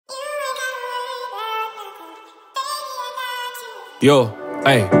Yo,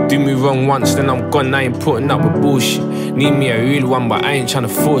 ay, do me wrong once, then I'm gone, I ain't putting up with bullshit. Need me a real one, but I ain't tryna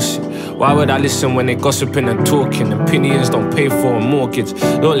force it. Why would I listen when they gossiping and talking? Opinions don't pay for a mortgage,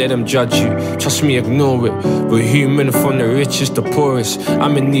 don't let them judge you. Trust me, ignore it. We're human from the richest to poorest.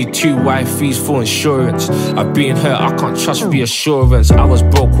 I'ma need 2 wifeys for insurance. I've been hurt, I can't trust reassurance. I was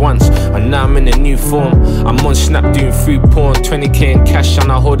broke once, and now I'm in a new form. I'm on Snap doing free porn, 20k in cash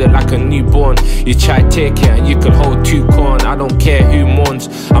and I hold it like a newborn. You try take it and you can hold 2 corn. I don't care who mourns.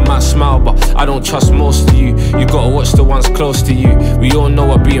 I might smile, but I don't trust most of you. You gotta watch the ones close to you. We all know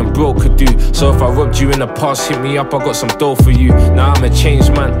what being broke could do. So if I robbed you in the past, hit me up, I got some dough for you. Now I'm a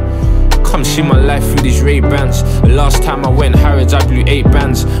changed man. Come see my life through these Ray-Bans. The last time I went Harrods, I blew 8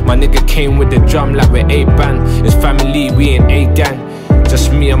 bands. My nigga came with the drum like we're 8 band. It's family, we ain't 8 gang.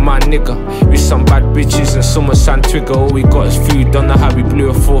 Just me and my nigga. We some bad bitches and some sand trigger. All we got is food, don't know how we blew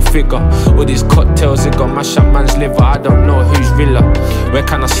a 4 figure. All these cocktails, it got mash up man's liver. I don't know who's realer. Where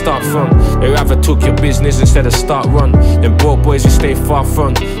can I start from? They rather talk your business instead of start run. Them broke boys we stay far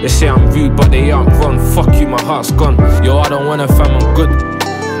from. They say I'm rude but they aren't wrong. Fuck you, my heart's gone. Yo, I don't want a fam, I'm good.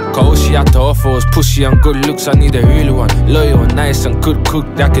 Cause all she had to offer was pussy and good looks. I need a real one, loyal, nice and good cook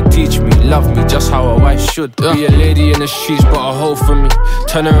that could teach me, love me just how a wife should. Be a lady in the streets but a hoe for me.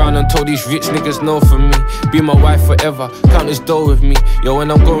 Turn around and told these rich niggas no for me. Be my wife forever, count this dough with me. Yo, when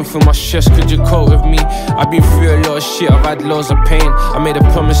I'm going through my stress, could you cope with me? I've been through a lot of shit, I've had loads of pain. I made a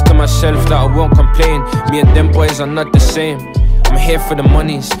promise to myself that I won't complain. Me and them boys are not the same. I'm here for the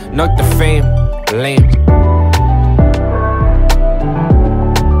monies, not the fame. Lame.